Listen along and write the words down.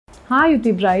Hi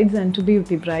Yuti brides and to be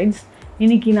Yuti brides.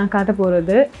 இன்னைக்கு நான் காட்ட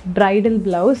போறது bridal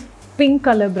blouse, pink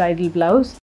color bridal blouse.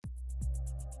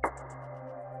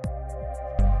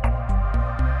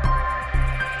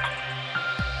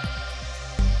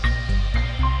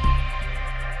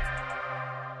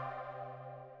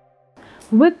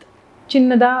 With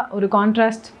சின்னதா ஒரு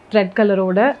contrast red color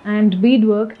ஓட and bead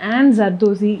work and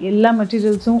zardozi எல்லா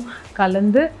materialsum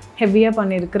கலந்து ஹெவியா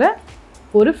பண்ணிருக்கிற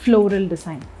ஒரு floral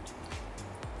design.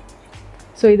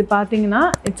 So இது பாத்தீங்கன்னா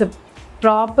it's a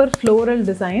proper floral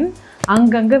design.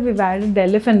 Anganga we've added the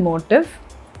elephant motif,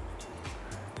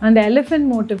 and the elephant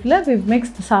motif la we've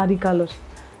mixed the saree color.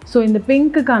 So in the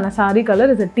pink kana saree color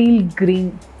is a teal green.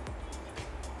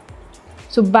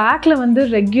 So back la vandu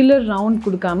regular round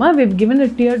kudukama we've given a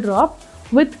teardrop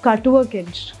with cutwork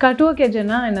edge. Cutwork edge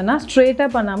enna straight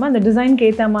up panama and the design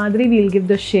keta madri we'll give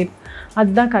the shape.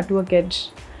 Adha cutwork edge.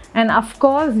 And of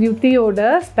course Yuti oda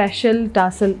special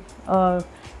tassel.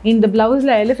 In the blouse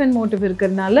la elephant motif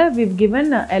irukkarnala we've given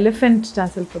elephant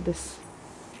tassel for this.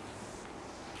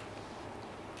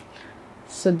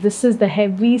 So this is the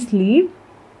heavy sleeve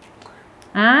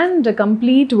and a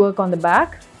complete work on the back.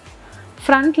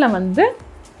 Front la vandu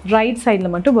right side la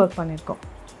mattum work pannirkom.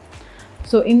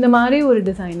 So இந்த மாதிரி ஒரு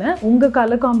டிசைனை உங்க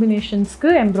colour காம்பினேஷன்ஸ்க்கு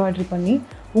embroidery பண்ணி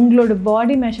உங்களோட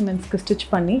பாடி மெஷர்மெண்ட்ஸ்க்கு stitch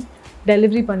பண்ணி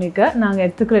delivery பண்ணிக்க நாங்கள்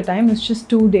எடுத்துக்கிற time is just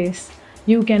 2 days.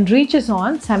 You can reach us on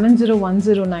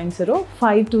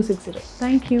 7010905260.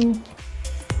 Thank you.